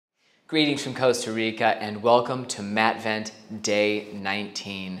Greetings from Costa Rica and welcome to Matt Vent Day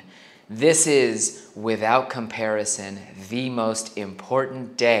 19. This is, without comparison, the most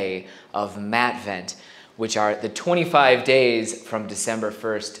important day of Matt Vent, which are the 25 days from December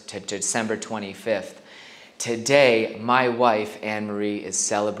 1st to December 25th. Today, my wife, Anne-Marie, is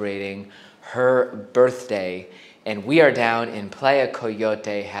celebrating her birthday, and we are down in Playa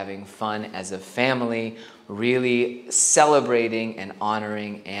Coyote having fun as a family, really celebrating and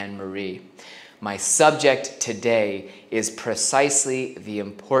honoring Anne-Marie. My subject today is precisely the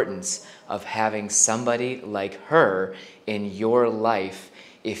importance of having somebody like her in your life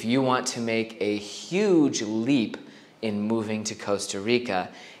if you want to make a huge leap in moving to Costa Rica.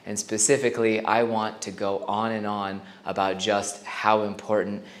 And specifically, I want to go on and on about just how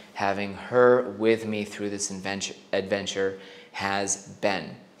important having her with me through this adventure has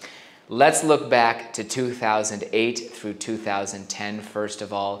been. Let's look back to 2008 through 2010, first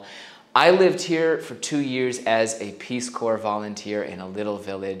of all. I lived here for 2 years as a Peace Corps volunteer in a little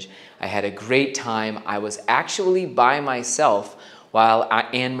village. I had a great time. I was actually by myself while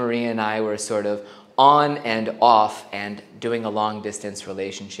Anne-Marie and I were sort of on and off and doing a long-distance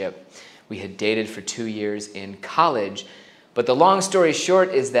relationship. We had dated for 2 years in college, but the long story short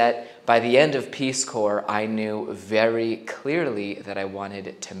is that by the end of Peace Corps, I knew very clearly that I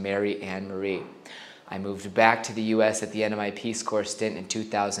wanted to marry Anne-Marie. I moved back to the US at the end of my Peace Corps stint in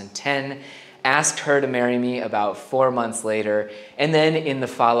 2010, asked her to marry me about 4 months later, and then in the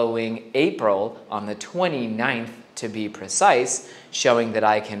following April, on the 29th to be precise, showing that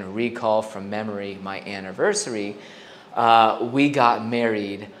I can recall from memory my anniversary, we got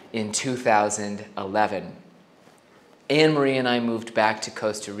married in 2011. Anne-Marie and I moved back to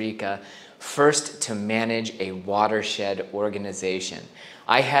Costa Rica first to manage a watershed organization.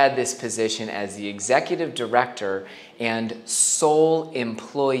 I had this position as the executive director and sole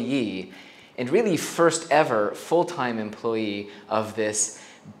employee, and really first ever full-time employee of this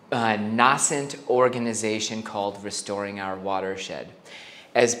nascent organization called Restoring Our Watershed.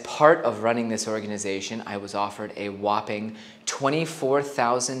 As part of running this organization, I was offered a whopping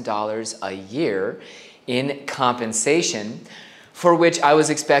 $24,000 a year in compensation, for which I was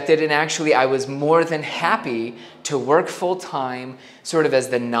expected, and actually I was more than happy to work full-time sort of as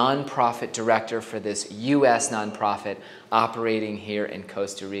the nonprofit director for this US nonprofit operating here in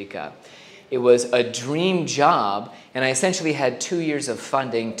Costa Rica. It was a dream job, and I essentially had 2 years of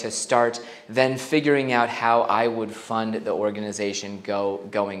funding to start then figuring out how I would fund the organization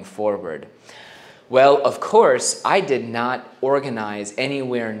going forward. Well, of course, I did not organize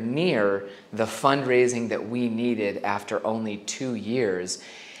anywhere near the fundraising that we needed after only 2 years.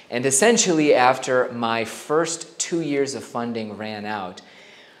 And essentially, after my first 2 years of funding ran out,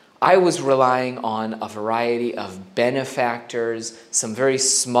 I was relying on a variety of benefactors, some very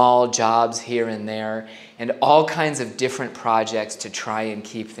small jobs here and there, and all kinds of different projects to try and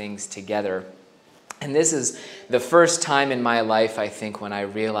keep things together. And this is the first time in my life, I think, when I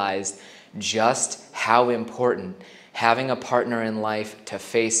realized just how important having a partner in life to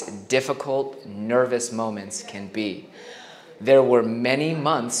face difficult, nervous moments can be. There were many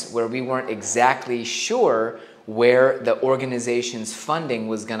months where we weren't exactly sure where the organization's funding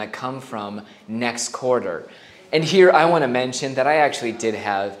was going to come from next quarter. And here I want to mention that I actually did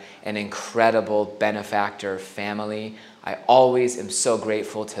have an incredible benefactor family. I always am so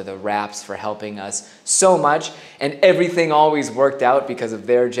grateful to the Raps for helping us so much, and everything always worked out because of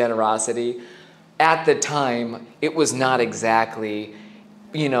their generosity. At the time, it was not exactly,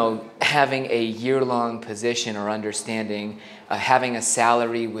 having a year-long position or understanding, having a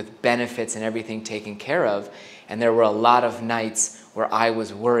salary with benefits and everything taken care of, and there were a lot of nights where I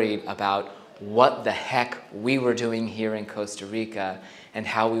was worried about what the heck we were doing here in Costa Rica and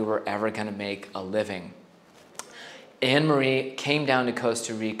how we were ever going to make a living. Anne-Marie came down to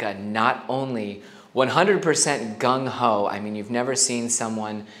Costa Rica not only 100% gung-ho. I mean, you've never seen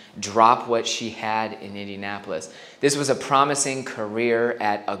someone drop what she had in Indianapolis. This was a promising career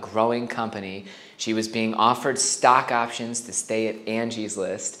at a growing company. She was being offered stock options to stay at Angie's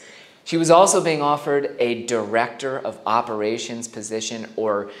List. She was also being offered a director of operations position,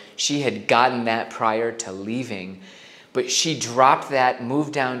 or she had gotten that prior to leaving. But she dropped that,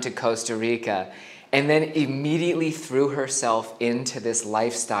 moved down to Costa Rica, and then immediately threw herself into this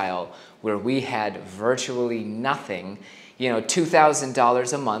lifestyle where we had virtually nothing,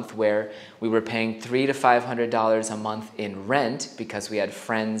 $2,000 a month, where we were paying $300 to $500 a month in rent because we had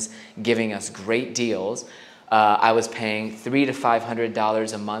friends giving us great deals. I was paying $300 to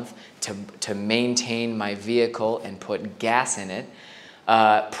 $500 a month to maintain my vehicle and put gas in it.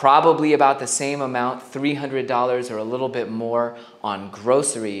 Probably about the same amount, $300 or a little bit more on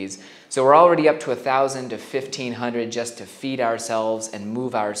groceries. So we're already up to $1,000 to $1,500 just to feed ourselves and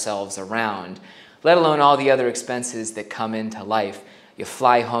move ourselves around, let alone all the other expenses that come into life. You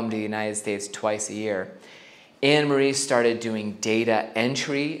fly home to the United States twice a year. Anne-Marie started doing data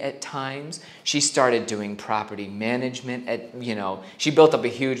entry at times. She started doing property management she built up a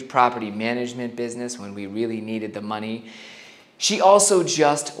huge property management business when we really needed the money. She also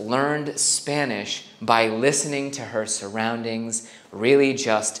just learned Spanish by listening to her surroundings, really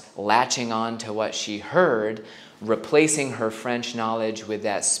just latching on to what she heard, replacing her French knowledge with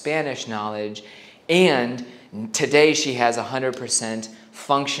that Spanish knowledge, and today she has 100%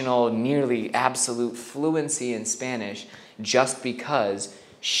 functional, nearly absolute fluency in Spanish just because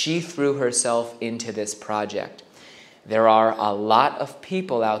she threw herself into this project. There are a lot of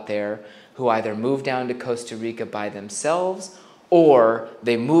people out there who either move down to Costa Rica by themselves or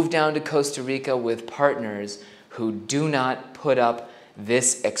they move down to Costa Rica with partners who do not put up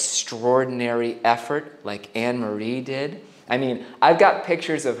this extraordinary effort like Anne-Marie did. I mean, I've got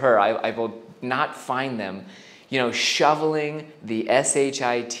pictures of her. I will not find them. Shoveling the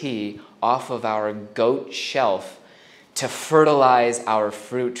shit off of our goat shelf to fertilize our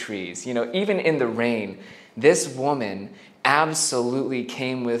fruit trees. Even in the rain, this woman absolutely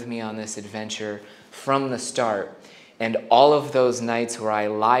came with me on this adventure from the start. And all of those nights where I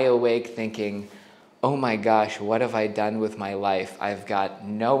lie awake thinking, oh my gosh, what have I done with my life? I've got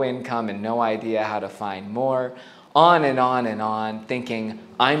no income and no idea how to find more. On and on and on, thinking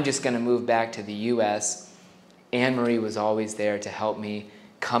I'm just going to move back to the US. Anne-Marie was always there to help me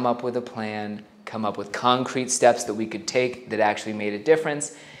come up with a plan, come up with concrete steps that we could take that actually made a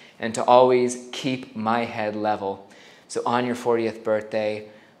difference, and to always keep my head level. So on your 40th birthday,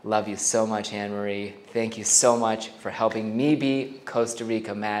 love you so much, Anne-Marie. Thank you so much for helping me be Costa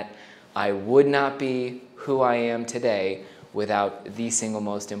Rica Matt. I would not be who I am today without the single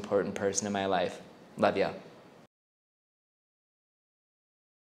most important person in my life. Love ya.